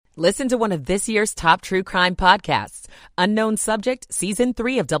Listen to one of this year's top true crime podcasts. Unknown Subject, Season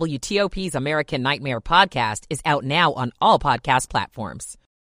 3 of WTOP's American Nightmare podcast is out now on all podcast platforms.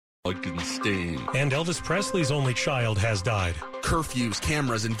 And Elvis Presley's only child has died. Curfews,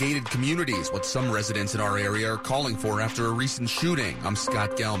 cameras, and gated communities, what some residents in our area are calling for after a recent shooting. I'm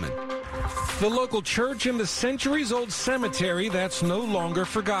Scott Gelman. The local church in the centuries-old cemetery that's no longer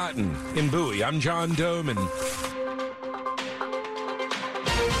forgotten. In Bowie, I'm John Doman.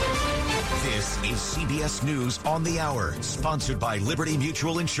 This is CBS News on the Hour, sponsored by Liberty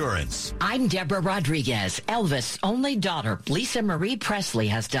Mutual Insurance. I'm Deborah Rodriguez. Elvis' only daughter, Lisa Marie Presley,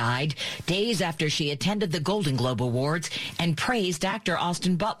 has died days after she attended the Golden Globe Awards and praised actor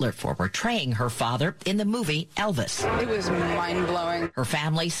Austin Butler for portraying her father in the movie Elvis. It was mind-blowing. Her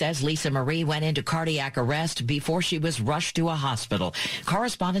family says Lisa Marie went into cardiac arrest before she was rushed to a hospital.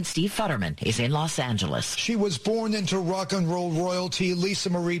 Correspondent Steve Futterman is in Los Angeles. She was born into rock and roll royalty.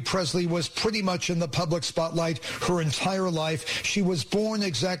 Lisa Marie Presley was pretty much in the public spotlight her entire life. She was born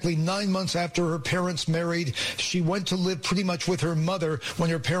exactly 9 months after her parents married. She went to live pretty much with her mother when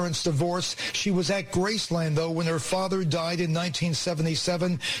her parents divorced. She was at Graceland, though, when her father died in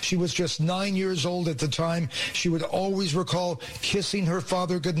 1977. She was just 9 years old at the time. She would always recall kissing her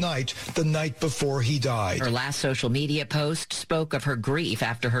father goodnight the night before he died. Her last social media post spoke of her grief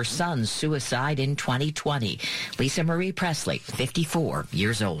after her son's suicide in 2020. Lisa Marie Presley, 54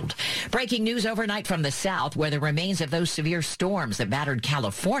 years old. Breaking news overnight from the south, where the remains of those severe storms that battered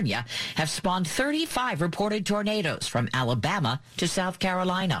California have spawned 35 reported tornadoes from Alabama to South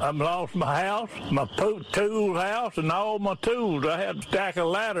Carolina. I lost my house, my tool house, and all my tools. I had a stack of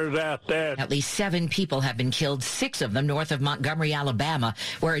ladders out there. At least 7 people have been killed, 6 of them north of Montgomery, Alabama,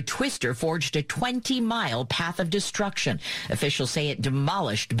 where a twister forged a 20-mile path of destruction. Officials say it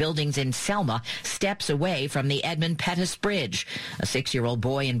demolished buildings in Selma, steps away from the Edmund Pettus Bridge. A 6-year-old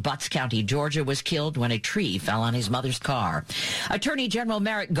boy in Butts County, Georgia, was killed when a tree fell on his mother's car. Attorney General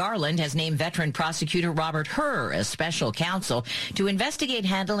Merrick Garland has named veteran prosecutor Robert Hur as special counsel to investigate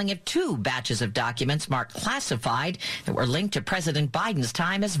handling of 2 batches of documents marked classified that were linked to President Biden's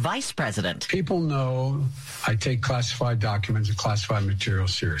time as vice president. People know I take classified documents and classified material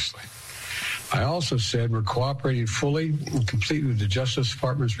seriously. I also said we're cooperating fully and completely with the Justice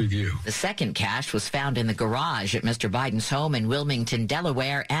Department's review. The second cache was found in the garage at Mr. Biden's home in Wilmington,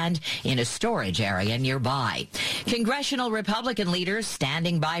 Delaware, and in a storage area nearby. Congressional Republican leaders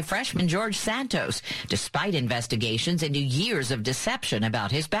standing by freshman George Santos, despite investigations into years of deception about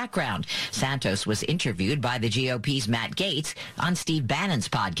his background. Santos was interviewed by the GOP's Matt Gaetz on Steve Bannon's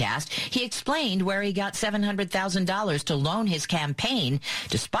podcast. He explained where he got $700,000 to loan his campaign,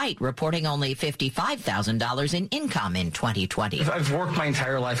 despite reporting only $55,000 in income in 2020. I've worked my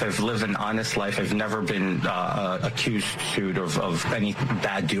entire life. I've lived an honest life. I've never been accused of any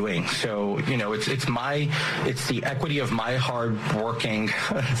bad doing. So, you know, it's the equity of my hard-working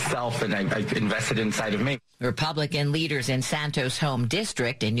self, and I've invested inside of me. Republican leaders in Santos' home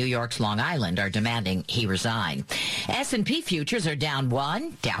district in New York's Long Island are demanding he resign. S&P futures are down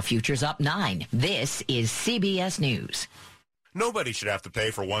 1, Dow futures up 9. This is CBS News. Nobody should have to pay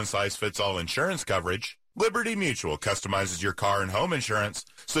for one-size-fits-all insurance coverage. Liberty Mutual customizes your car and home insurance,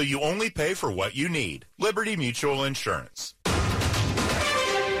 so you only pay for what you need. Liberty Mutual Insurance.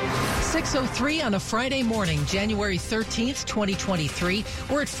 6:03 on a Friday morning, January 13th, 2023.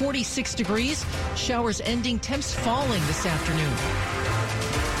 We're at 46 degrees. Showers ending, temps falling this afternoon.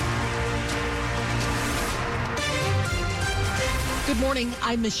 Good morning,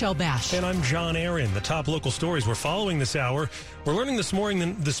 I'm Michelle Bash. And I'm John Aaron. The top local stories we're following this hour. We're learning this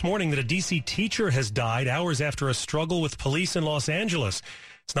morning that a D.C. teacher has died hours after a struggle with police in Los Angeles.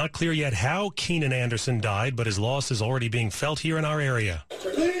 It's not clear yet how Keenan Anderson died, but his loss is already being felt here in our area.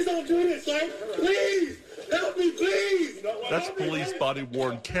 Please don't do this, sir. Please, help me, please. That's police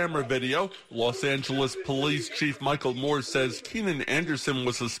body-worn camera video. Los Angeles Police Chief Michael Moore says Keenan Anderson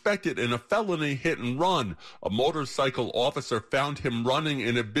was suspected in a felony hit-and-run. A motorcycle officer found him running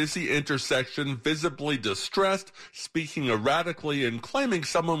in a busy intersection, visibly distressed, speaking erratically, and claiming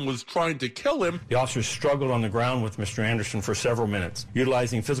someone was trying to kill him. The officers struggled on the ground with Mr. Anderson for several minutes,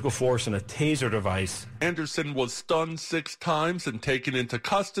 utilizing physical force and a taser device. Anderson was stunned 6 times and taken into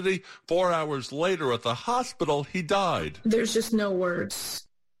custody. 4 hours later at the hospital, he died. There's just no words.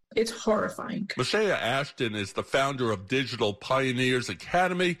 It's horrifying. Mashaya Ashton is the founder of Digital Pioneers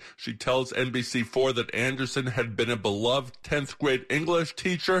Academy. She tells NBC4 that Anderson had been a beloved 10th grade English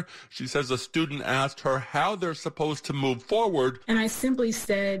teacher. She says a student asked her how they're supposed to move forward. And I simply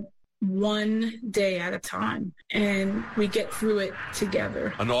said, one day at a time, and we get through it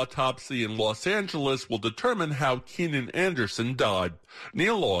together. An autopsy in Los Angeles will determine how Keenan Anderson died.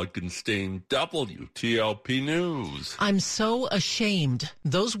 Neil Augenstein, WTOP News. I'm so ashamed.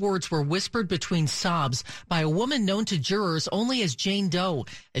 Those words were whispered between sobs by a woman known to jurors only as Jane Doe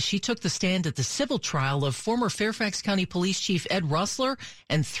as she took the stand at the civil trial of former Fairfax County Police Chief Ed Russler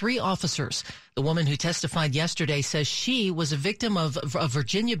and 3 officers. The woman who testified yesterday says she was a victim of a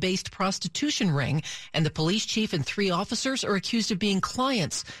Virginia-based prostitution ring, and the police chief and 3 officers are accused of being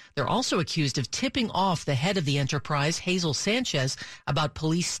clients. They're also accused of tipping off the head of the enterprise, Hazel Sanchez, about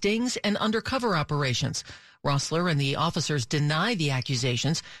police stings and undercover operations. Russler and the officers deny the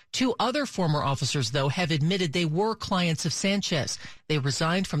accusations. 2 other former officers, though, have admitted they were clients of Sanchez. They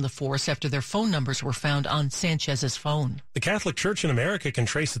resigned from the force after their phone numbers were found on Sanchez's phone. The Catholic Church in America can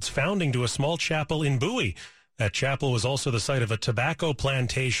trace its founding to a small chapel in Bowie. That chapel was also the site of a tobacco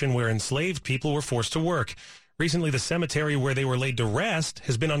plantation where enslaved people were forced to work. Recently, the cemetery where they were laid to rest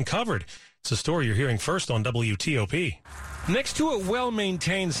has been uncovered. It's a story you're hearing first on WTOP. Next to a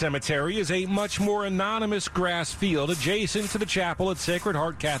well-maintained cemetery is a much more anonymous grass field adjacent to the chapel at Sacred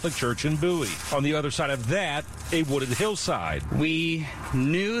Heart Catholic Church in Bowie. On the other side of that, a wooded hillside. We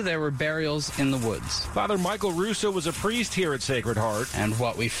knew there were burials in the woods. Father Michael Russo was a priest here at Sacred Heart. And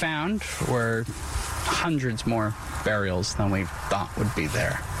what we found were hundreds more burials than we thought would be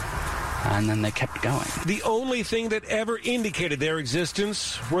there. And then they kept going. The only thing that ever indicated their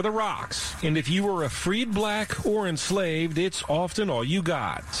existence were the rocks. And if you were a freed black or enslaved, it's often all you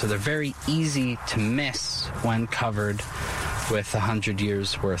got. So they're very easy to miss when covered with 100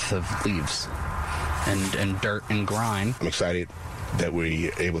 years worth of leaves and dirt and grime. I'm excited that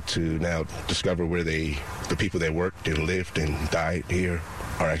we're able to now discover where the people that worked and lived and died here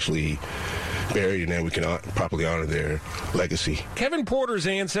are actually buried, and then we can properly honor their legacy. Kevin Porter's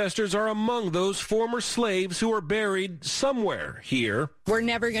ancestors are among those former slaves who are buried somewhere here. We're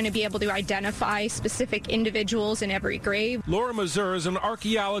never going to be able to identify specific individuals in every grave. Laura Mazur is an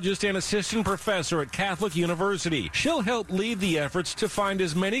archaeologist and assistant professor at Catholic University. She'll help lead the efforts to find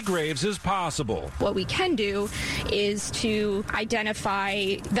as many graves as possible. What we can do is to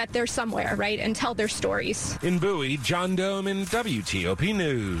identify that they're somewhere, right, and tell their stories. In Bowie, John Doman, WTOP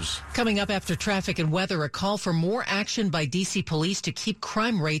News. Coming up after traffic and weather, a call for more action by D.C. police to keep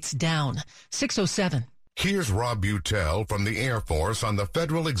crime rates down. 6:07. Here's Rob Butel from the Air Force on the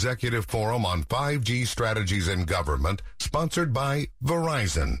Federal Executive Forum on 5G Strategies in Government, sponsored by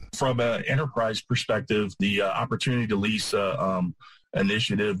Verizon. From an enterprise perspective, the opportunity to lease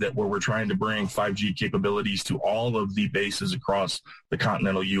initiative that where we're trying to bring 5G capabilities to all of the bases across the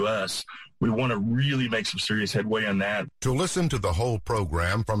continental U.S., we want to really make some serious headway on that. To listen to the whole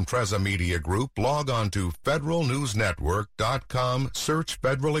program from Treza Media Group, log on to federalnewsnetwork.com, search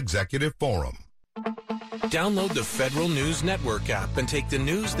Federal Executive Forum. Download the Federal News Network app and take the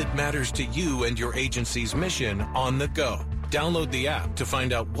news that matters to you and your agency's mission on the go. Download the app to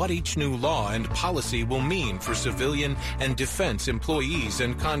find out what each new law and policy will mean for civilian and defense employees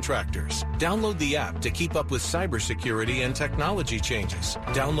and contractors. Download the app to keep up with cybersecurity and technology changes.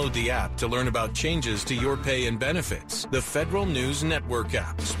 Download the app to learn about changes to your pay and benefits. The Federal News Network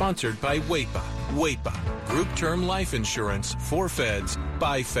app, sponsored by WAEPA. WAEPA, Group Term Life Insurance for Feds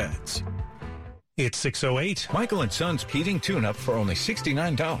by Feds. It's 6:08. Michael & Son's heating tune-up for only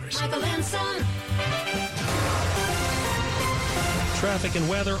 $69. Michael & Son. Traffic and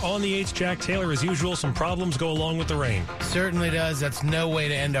weather on the 8th. Jack Taylor, as usual, some problems go along with the rain. Certainly does. That's no way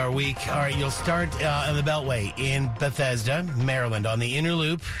to end our week. All right, you'll start on the Beltway in Bethesda, Maryland. On the inner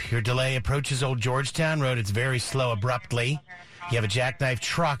loop, your delay approaches Old Georgetown Road. It's very slow abruptly. You have a jackknife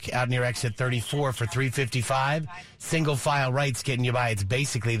truck out near exit 34 for 355. Single file right's getting you by. It's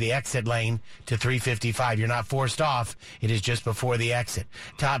basically the exit lane to 355. You're not forced off. It is just before the exit.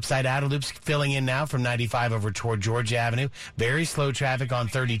 Topside outer loops filling in now from 95 over toward Georgia Avenue. Very slow traffic on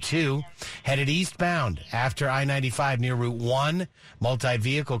 32. Headed eastbound after I-95 near Route 1.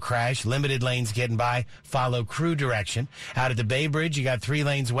 Multi-vehicle crash. Limited lanes getting by. Follow crew direction. Out at the Bay Bridge, you got 3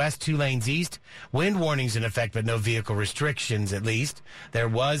 lanes west, 2 lanes east. Wind warnings in effect, but no vehicle restrictions at least. There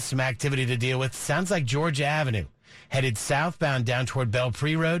was some activity to deal with. Sounds like Georgia Avenue. Headed southbound down toward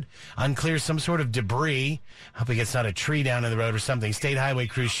Belpre Road. Unclear, some sort of debris. Hoping it's not a tree down in the road or something. State highway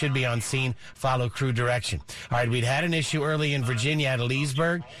crews should be on scene. Follow crew direction. All right, we'd had an issue early in Virginia at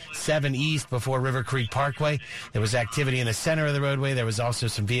Leesburg, 7 east before River Creek Parkway. There was activity in the center of the roadway. There was also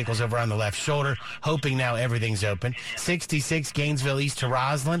some vehicles over on the left shoulder. Hoping now everything's open. 66 Gainesville east to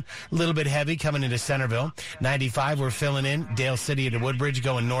Roslyn. A little bit heavy coming into Centerville. 95 we're filling in. Dale City to Woodbridge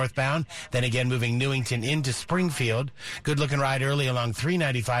going northbound. Then again moving Newington into Springfield. Springfield. Good-looking ride early along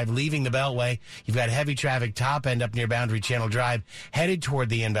 395, leaving the Beltway. You've got heavy traffic top end up near Boundary Channel Drive, headed toward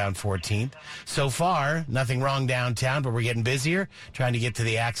the inbound 14th. So far, nothing wrong downtown, but we're getting busier, trying to get to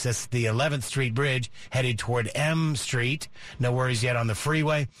the access, the 11th Street Bridge, headed toward M Street. No worries yet on the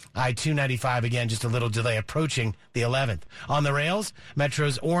freeway. I-295, again, just a little delay approaching the 11th. On the rails,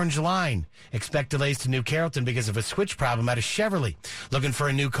 Metro's Orange Line. Expect delays to New Carrollton because of a switch problem at a Chevrolet. Looking for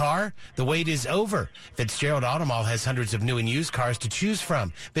a new car? The wait is over. Fitzgerald Automall has hundreds of new and used cars to choose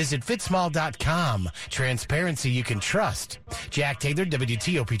from. Visit fitzmall.com. Transparency you can trust. Jack Taylor,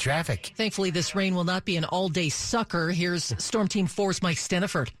 WTOP Traffic. Thankfully, this rain will not be an all-day sucker. Here's Storm Team 4's Mike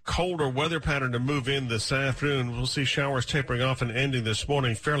Steniford. Colder weather pattern to move in this afternoon. We'll see showers tapering off and ending this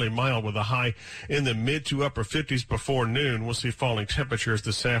morning. Fairly mild with a high in the mid to upper 50s before noon. We'll see falling temperatures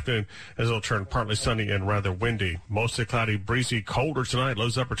this afternoon as it'll turn partly sunny and rather windy. Mostly cloudy, breezy, colder tonight.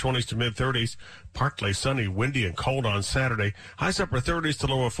 Lows upper 20s to mid 30s. Partly sunny, windy, and cold on Saturday. Highs upper 30s to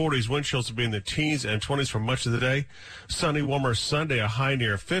lower 40s. Wind chills will be in the teens and 20s for much of the day. Sunny, warmer Sunday, a high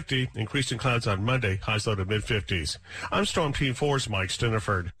near 50. Increasing clouds on Monday. Highs low to mid 50s. I'm Storm Team 4's Mike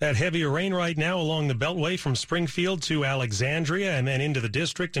Steniford. That heavier rain right now along the Beltway from Springfield to Alexandria and then into the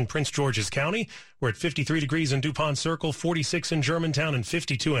district in Prince George's County. We're at 53 degrees in DuPont Circle, 46 in Germantown, and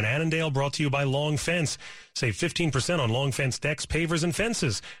 52 in Annandale. Brought to you by Long Fence. Save 15% on Long Fence decks, pavers, and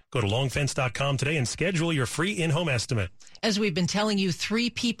fences. Go to longfence.com today and schedule your free in-home estimate. As we've been telling you, 3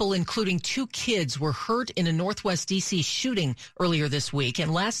 people, including 2 kids, were hurt in a Northwest D.C. shooting earlier this week.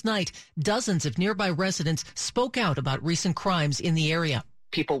 And last night, dozens of nearby residents spoke out about recent crimes in the area.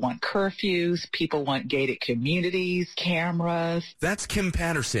 People want curfews. People want gated communities, cameras. That's Kim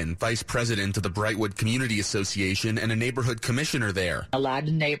Patterson, vice president of the Brightwood Community Association and a neighborhood commissioner there. A lot of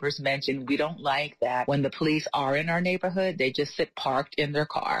neighbors mentioned we don't like that when the police are in our neighborhood, they just sit parked in their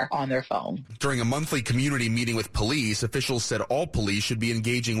car on their phone. During a monthly community meeting with police, officials said all police should be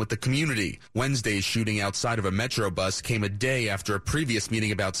engaging with the community. Wednesday's shooting outside of a Metro bus came a day after a previous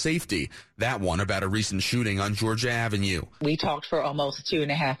meeting about safety. That one about a recent shooting on Georgia Avenue. We talked for almost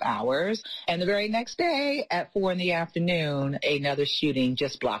 2.5 hours, and the very next day at 4 in the afternoon, another shooting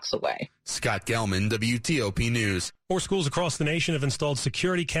just blocks away. Scott Gelman, WTOP News. More schools across the nation have installed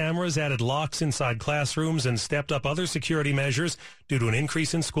security cameras, added locks inside classrooms, and stepped up other security measures due to an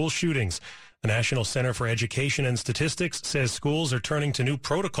increase in school shootings. The National Center for Education and Statistics says schools are turning to new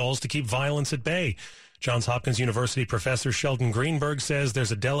protocols to keep violence at bay. Johns Hopkins University professor Sheldon Greenberg says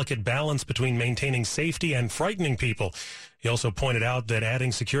there's a delicate balance between maintaining safety and frightening people. He also pointed out that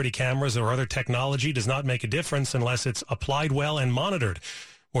adding security cameras or other technology does not make a difference unless it's applied well and monitored.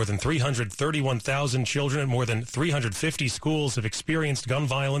 More than 331,000 children at more than 350 schools have experienced gun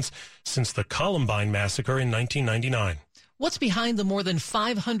violence since the Columbine massacre in 1999. What's behind the more than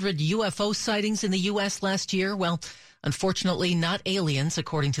 500 UFO sightings in the U.S. last year? Well, unfortunately, not aliens,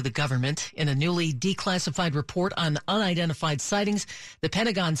 according to the government. In a newly declassified report on unidentified sightings, the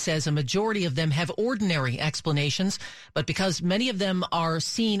Pentagon says a majority of them have ordinary explanations, but because many of them are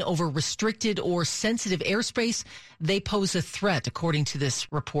seen over restricted or sensitive airspace, they pose a threat, according to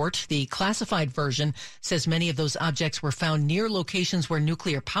this report. The classified version says many of those objects were found near locations where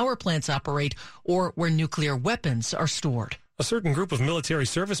nuclear power plants operate or where nuclear weapons are stored. A certain group of military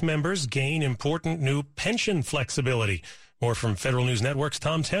service members gain important new pension flexibility. More from Federal News Network's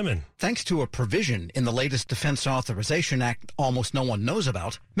Tom Temin. Thanks to a provision in the latest Defense Authorization Act almost no one knows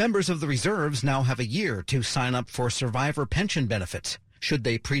about, members of the reserves now have a year to sign up for survivor pension benefits should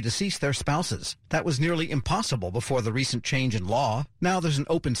they predecease their spouses. That was nearly impossible before the recent change in law. Now there's an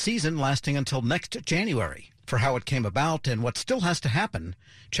open season lasting until next January. For how it came about and what still has to happen,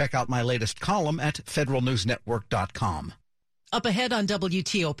 check out my latest column at federalnewsnetwork.com. Up ahead on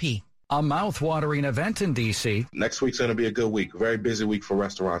WTOP. A mouth-watering event in D.C. Next week's going to be a good week. Very busy week for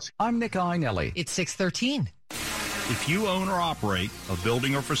restaurants. I'm Nick Einelli. It's 6:13. If you own or operate a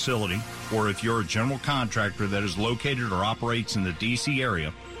building or facility, or if you're a general contractor that is located or operates in the D.C.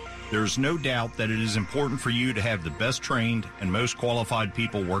 area, there is no doubt that it is important for you to have the best trained and most qualified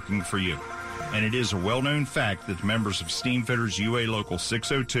people working for you. And it is a well-known fact that the members of Steamfitters UA Local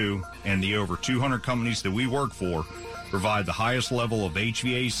 602 and the over 200 companies that we work for provide the highest level of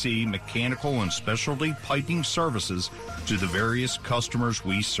HVAC, mechanical, and specialty piping services to the various customers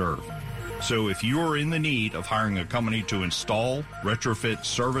we serve. So if you are in the need of hiring a company to install, retrofit,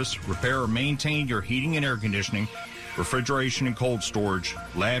 service, repair, or maintain your heating and air conditioning, refrigeration and cold storage,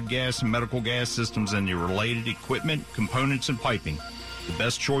 lab gas and medical gas systems, and the related equipment, components, and piping, the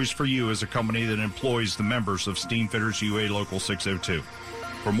best choice for you is a company that employs the members of Steamfitters UA Local 602.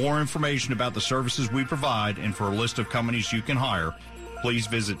 For more information about the services we provide and for a list of companies you can hire, please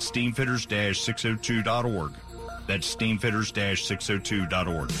visit steamfitters-602.org. That's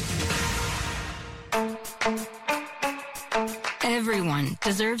steamfitters-602.org. Everyone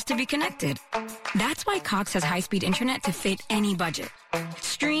deserves to be connected. That's why Cox has high-speed internet to fit any budget.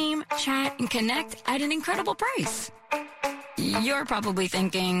 Stream, chat, and connect at an incredible price. You're probably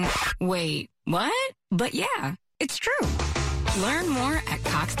thinking, wait, what? But yeah, it's true. Learn more at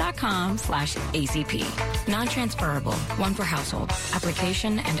cox.com/ACP. Non-transferable, one per household.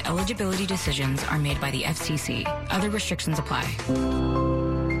 Application and eligibility decisions are made by the FCC. Other restrictions apply.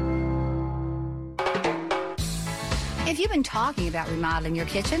 If you've been talking about remodeling your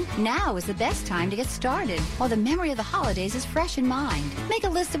kitchen, now is the best time to get started while the memory of the holidays is fresh in mind. Make a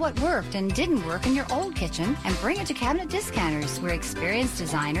list of what worked and didn't work in your old kitchen and bring it to Cabinet Discounters, where experienced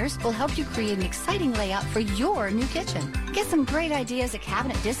designers will help you create an exciting layout for your new kitchen. Get some great ideas at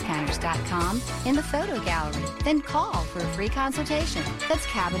CabinetDiscounters.com in the photo gallery. Then call for a free consultation. That's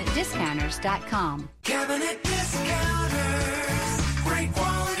CabinetDiscounters.com. Cabinet Discounters. Great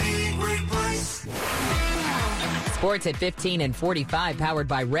quality, great price. Sports at 15 and 45, powered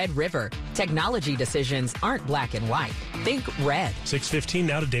by Red River. Technology decisions aren't black and white. Think red. 6:15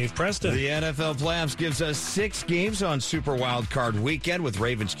 now to Dave Preston. The NFL playoffs gives us 6 games on Super Wild Card Weekend with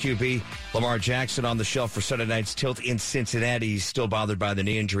Ravens QB Lamar Jackson on the shelf for Sunday night's tilt in Cincinnati. He's still bothered by the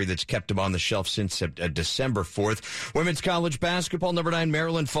knee injury that's kept him on the shelf since December 4th. Women's college basketball, number 9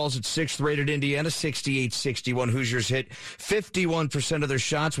 Maryland falls at 6th-rated Indiana, 68-61. Hoosiers hit 51% of their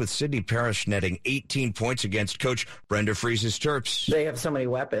shots, with Sydney Parrish netting 18 points against Coach Brenda Friese's Terps. They have so many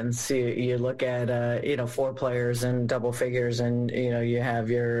weapons. You look at 4 players in double figures, and you have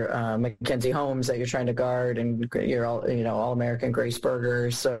your Mackenzie Holmes that you're trying to guard, and you're All-American Grace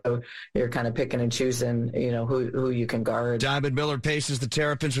Berger. So you're kind of picking and choosing who you can guard. Diamond Miller paces the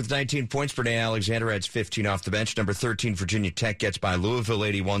Terrapins with 19 points. Brene Alexander adds 15 off the bench. Number 13 Virginia Tech gets by Louisville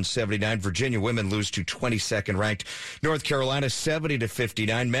 81-79. Virginia women lose to 22nd ranked North Carolina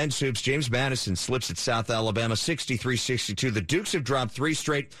 70-59. Men's hoops, James Madison slips at South Alabama 63-62. The Dukes have dropped 3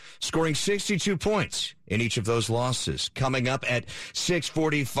 straight, scoring 62 points in each of those losses. Coming up at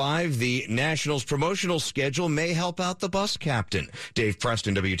 6:45, the Nationals promotional schedule may help out the bus captain. Dave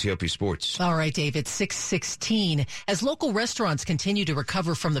Preston, WTOP Sports. All right, Dave, it's 6:16. As local restaurants continue to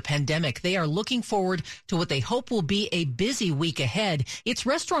recover from the pandemic, they are looking forward to what they hope will be a busy week ahead. It's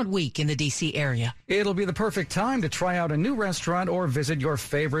Restaurant Week in the D.C. area. It'll be the perfect time to try out a new restaurant or visit your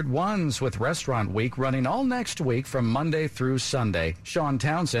favorite ones, with Restaurant Week running all next week from Monday through Sunday. Sean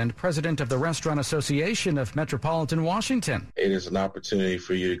Townsend, president of the Restaurant Association of Metropolitan Washington. It is an opportunity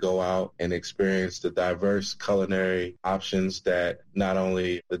for you to go out and experience the diverse culinary options that not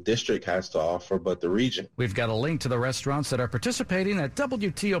only the district has to offer, but the region. We've got a link to the restaurants that are participating at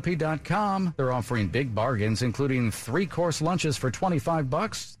WTOP.com. They're offering big bargains, including 3-course lunches for $25,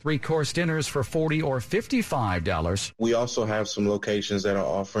 3-course dinners for $40 or $55. We also have some locations that are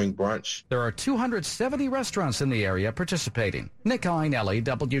offering brunch. There are 270 restaurants in the area participating. Nick Einelli,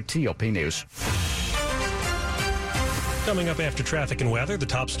 WTOP News. Coming up after traffic and weather, the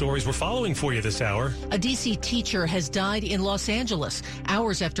top stories we're following for you this hour. A D.C. teacher has died in Los Angeles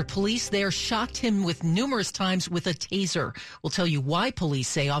hours after police there shocked him with numerous times with a taser. We'll tell you why police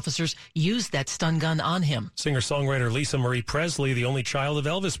say officers used that stun gun on him. Singer-songwriter Lisa Marie Presley, the only child of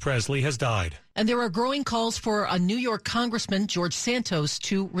Elvis Presley, has died. And there are growing calls for a New York Congressman, George Santos,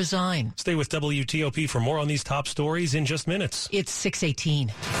 to resign. Stay with WTOP for more on these top stories in just minutes. It's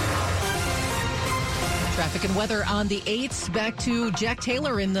 6:18. Traffic and weather on the 8th. Back to Jack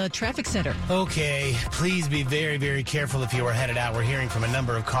Taylor in the traffic center. Okay, please be very, very careful if you were headed out. We're hearing from a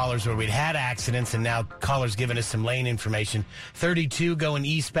number of callers where we'd had accidents, and now callers giving us some lane information. 32 going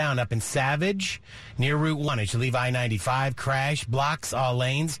eastbound up in Savage near Route 1 as you leave I-95. Crash blocks all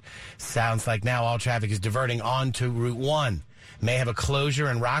lanes. Sounds like now all traffic is diverting onto Route 1. May have a closure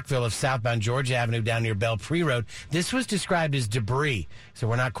in Rockville of southbound Georgia Avenue down near Belpre Road. This was described as debris, so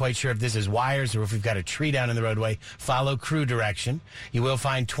we're not quite sure if this is wires or if we've got a tree down in the roadway. Follow crew direction. You will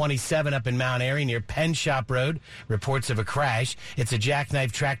find 27 up in Mount Airy near Penn Shop Road. Reports of a crash. It's a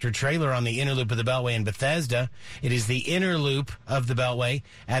jackknife tractor trailer on the inner loop of the Beltway in Bethesda. It is the inner loop of the Beltway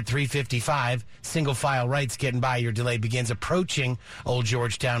at 355. Single file rights getting by. Your delay begins approaching Old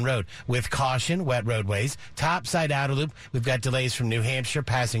Georgetown Road. With caution, wet roadways. Topside outer loop. We've got got delays from New Hampshire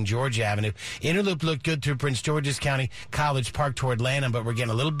passing Georgia Avenue. Inner loop looked good through Prince George's County, College Park toward Lanham, but we're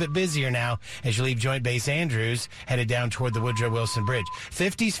getting a little bit busier now as you leave Joint Base Andrews, headed down toward the Woodrow Wilson Bridge.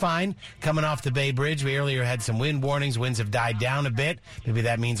 50's fine coming off the Bay Bridge. We earlier had some wind warnings. Winds have died down a bit. Maybe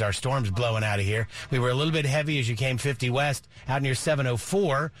that means our storm's blowing out of here. We were a little bit heavy as you came 50 west. Out near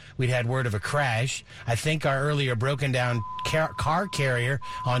 704, we'd had word of a crash. I think our earlier broken down car carrier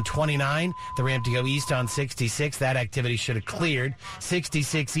on 29, the ramp to go east on 66, that activity should have cleared.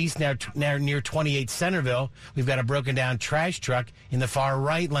 66 east now near 28 Centerville, we've got a broken down trash truck in the far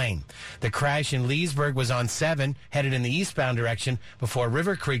right lane. The crash in Leesburg was on 7, headed in the eastbound direction before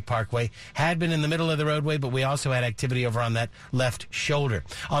River Creek Parkway. Had been in the middle of the roadway, but we also had activity over on that left shoulder.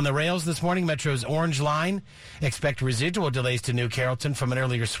 On the rails this morning, Metro's Orange Line, expect residual delays to New Carrollton from an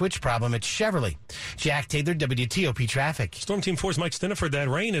earlier switch problem at Cheverly. Jack Taylor, WTOP Traffic. Storm Team 4's Mike Stiniford. That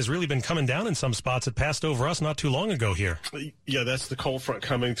rain has really been coming down in some spots. It passed over us not too long ago here. Yeah, that's the cold front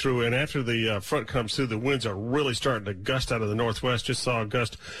coming through. And after the front comes through, the winds are really starting to gust out of the northwest. Just saw a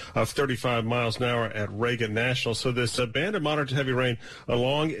gust of 35 miles an hour at Reagan National. So this band of moderate to heavy rain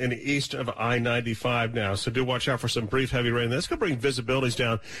along and east of I-95 now. So do watch out for some brief heavy rain. That's going to bring visibilities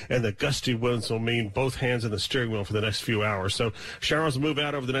down, and the gusty winds will mean both hands on the steering wheel for the next few hours. So showers will move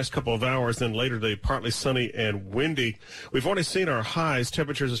out over the next couple of hours. Then later today, partly sunny and windy. We've already seen our highs.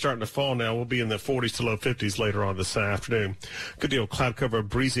 Temperatures are starting to fall now. We'll be in the 40s to low 50s later on this afternoon. Good deal of cloud cover,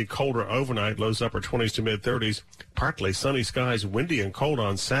 breezy, colder overnight. Lows upper 20s to mid 30s. Partly sunny skies, windy and cold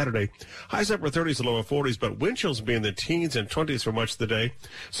on Saturday. Highs upper 30s to lower 40s, but wind chills will be in the teens and 20s for much of the day.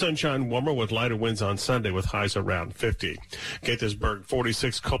 Sunshine warmer with lighter winds on Sunday with highs around 50. Gaithersburg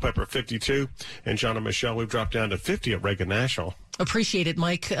 46, Culpeper 52, and John and Michelle, we've dropped down to 50 at Reagan National. Appreciate it,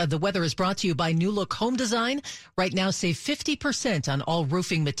 Mike. The weather is brought to you by New Look Home Design. Right now, save 50% on all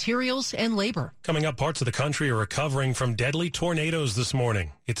roofing materials and labor. Coming up, parts of the country are recovering from deadly tornadoes this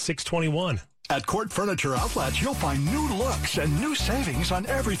morning. It's 6:21. At Court Furniture Outlets, you'll find new looks and new savings on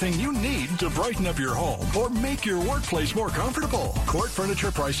everything you need to brighten up your home or make your workplace more comfortable. Court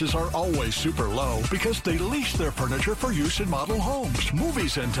Furniture prices are always super low because they lease their furniture for use in model homes,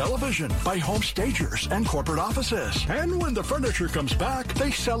 movies, and television by home stagers and corporate offices. And when the furniture comes back,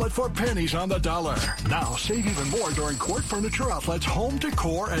 they sell it for pennies on the dollar. Now, save even more during Court Furniture Outlets' home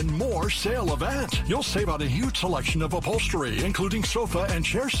decor and more sale event. You'll save on a huge selection of upholstery, including sofa and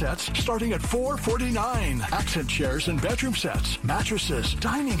chair sets, starting at $449. Accent chairs and bedroom sets, mattresses,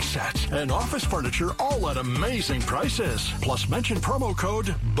 dining sets, and office furniture, all at amazing prices. Plus, mention promo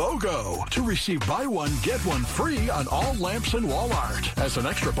code BOGO to receive buy one, get one free on all lamps and wall art. As an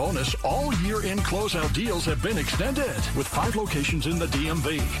extra bonus, all year-end closeout deals have been extended with 5 locations in the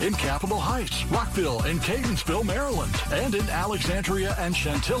DMV, in Capitol Heights, Rockville, and Catonsville, Maryland, and in Alexandria and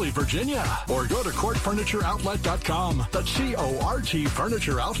Chantilly, Virginia. Or go to CourtFurnitureOutlet.com. That's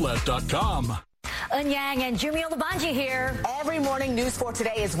CORTFurnitureOutlet.com. Yang and Jumio Labanji here. Every morning, News 4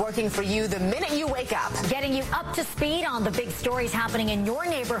 Today is working for you the minute you wake up, getting you up to speed on the big stories happening in your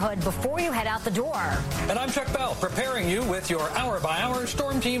neighborhood before you head out the door. And I'm Chuck Bell, preparing you with your hour-by-hour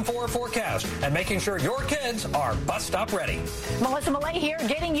Storm Team 4 forecast and making sure your kids are bus stop ready. Melissa Millay here,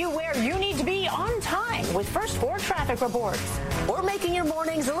 getting you where you need to be on time with First 4 traffic reports. We're making your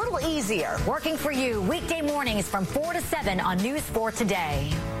mornings a little easier, working for you weekday mornings from 4 to 7 on News 4 Today.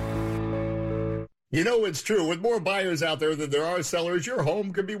 You know it's true. With more buyers out there than there are sellers, your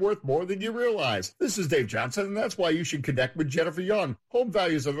home could be worth more than you realize. This is Dave Johnson, and that's why you should connect with Jennifer Young. Home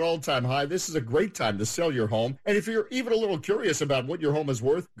values are at an all-time high. This is a great time to sell your home. And if you're even a little curious about what your home is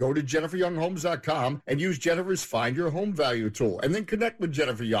worth, go to JenniferYoungHomes.com and use Jennifer's Find Your Home Value tool, and then connect with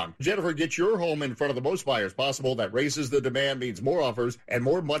Jennifer Young. Jennifer gets your home in front of the most buyers possible. That raises the demand, means more offers, and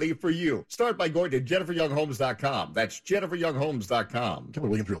more money for you. Start by going to JenniferYoungHomes.com. That's JenniferYoungHomes.com. Keller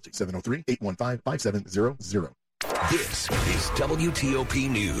Williams Realty, 703-815-5700. This is WTOP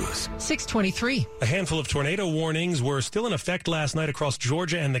News. 6:23. A handful of tornado warnings were still in effect last night across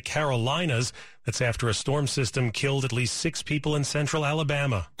Georgia and the Carolinas. That's after a storm system killed at least 6 people in central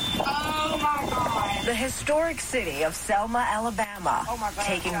Alabama. Oh, my God. The historic city of Selma, Alabama,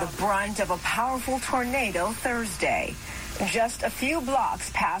 taking the brunt of a powerful tornado Thursday. Just a few blocks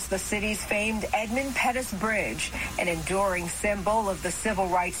past the city's famed Edmund Pettus Bridge, an enduring symbol of the civil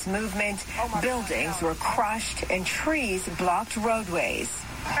rights movement, buildings were crushed and trees blocked roadways.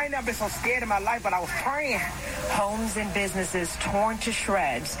 I ain't never been so scared in my life, but I was praying. Homes and businesses torn to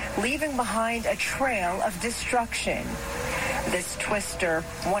shreds, leaving behind a trail of destruction. This twister,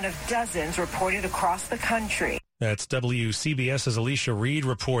 one of dozens reported across the country. That's WCBS's Alicia Reed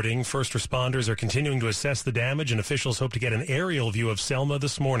reporting. First responders are continuing to assess the damage, and officials hope to get an aerial view of Selma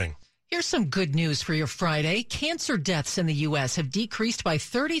this morning. Here's some good news for your Friday. Cancer deaths in the U.S. have decreased by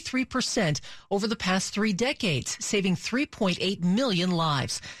 33% over the past 3 decades, saving 3.8 million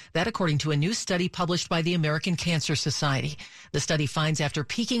lives. That according to a new study published by the American Cancer Society. The study finds after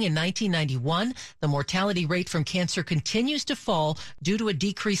peaking in 1991, the mortality rate from cancer continues to fall due to a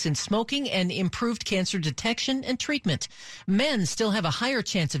decrease in smoking and improved cancer detection and treatment. Men still have a higher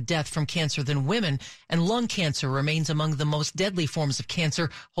chance of death from cancer than women, and lung cancer remains among the most deadly forms of cancer,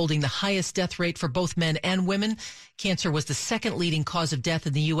 holding the highest death rate for both men and women. Cancer was the second leading cause of death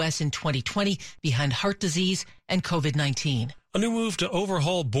in the U.S. in 2020, behind heart disease and COVID-19. A new move to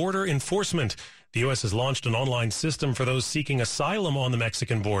overhaul border enforcement. The U.S. has launched an online system for those seeking asylum on the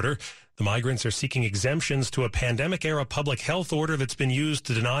Mexican border. The migrants are seeking exemptions to a pandemic-era public health order that's been used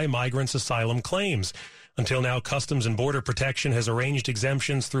to deny migrants asylum claims. Until now, Customs and Border Protection has arranged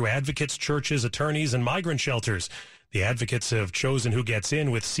exemptions through advocates, churches, attorneys, and migrant shelters. The advocates have chosen who gets in,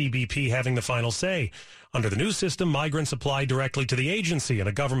 with CBP having the final say. Under the new system, migrants apply directly to the agency, and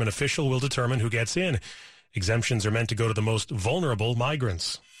a government official will determine who gets in. Exemptions are meant to go to the most vulnerable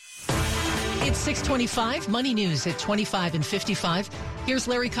migrants. It's 6:25, Money News at 25 and 55. Here's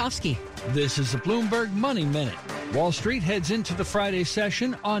Larry Kofsky. This is the Bloomberg Money Minute. Wall Street heads into the Friday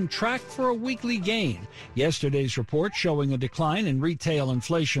session on track for a weekly gain. Yesterday's report, showing a decline in retail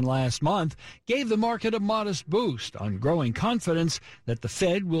inflation last month, gave the market a modest boost on growing confidence that the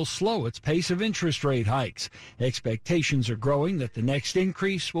Fed will slow its pace of interest rate hikes. Expectations are growing that the next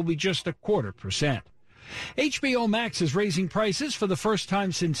increase will be just 0.25%. HBO Max is raising prices for the first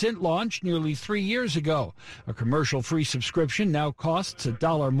time since it launched nearly 3 years ago. A commercial-free subscription now costs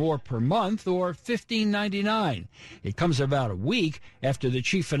 $1 more per month, or $15.99. It comes about a week after the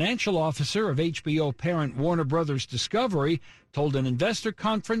chief financial officer of HBO parent Warner Brothers Discovery told an investor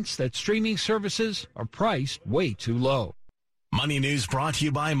conference that streaming services are priced way too low. Money News brought to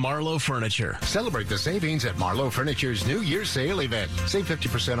you by Marlowe Furniture. Celebrate the savings at Marlowe Furniture's New Year's sale event. Save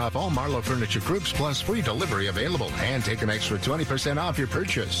 50% off all Marlowe Furniture groups plus free delivery available, and take an extra 20% off your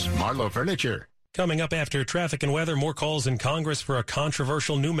purchase. Marlowe Furniture. Coming up after traffic and weather, more calls in Congress for a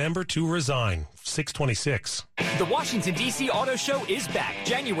controversial new member to resign. 626. The Washington, D.C. Auto Show is back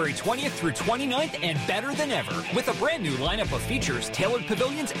January 20th through 29th, and better than ever, with a brand new lineup of features, tailored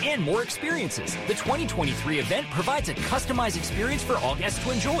pavilions, and more experiences. The 2023 event provides a customized experience for all guests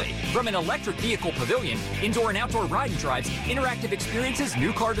to enjoy. From an electric vehicle pavilion, indoor and outdoor ride and drives, interactive experiences,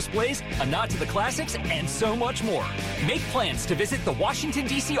 new car displays, a nod to the classics, and so much more. Make plans to visit the Washington,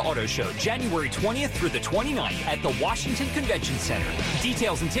 D.C. Auto Show January 20th through the 29th at the Washington Convention Center.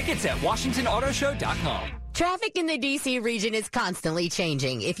 Details and tickets at WashingtonAutoShow.com. Traffic in the D.C. region is constantly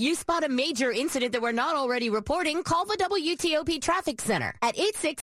changing. If you spot a major incident that we're not already reporting, call the WTOP Traffic Center at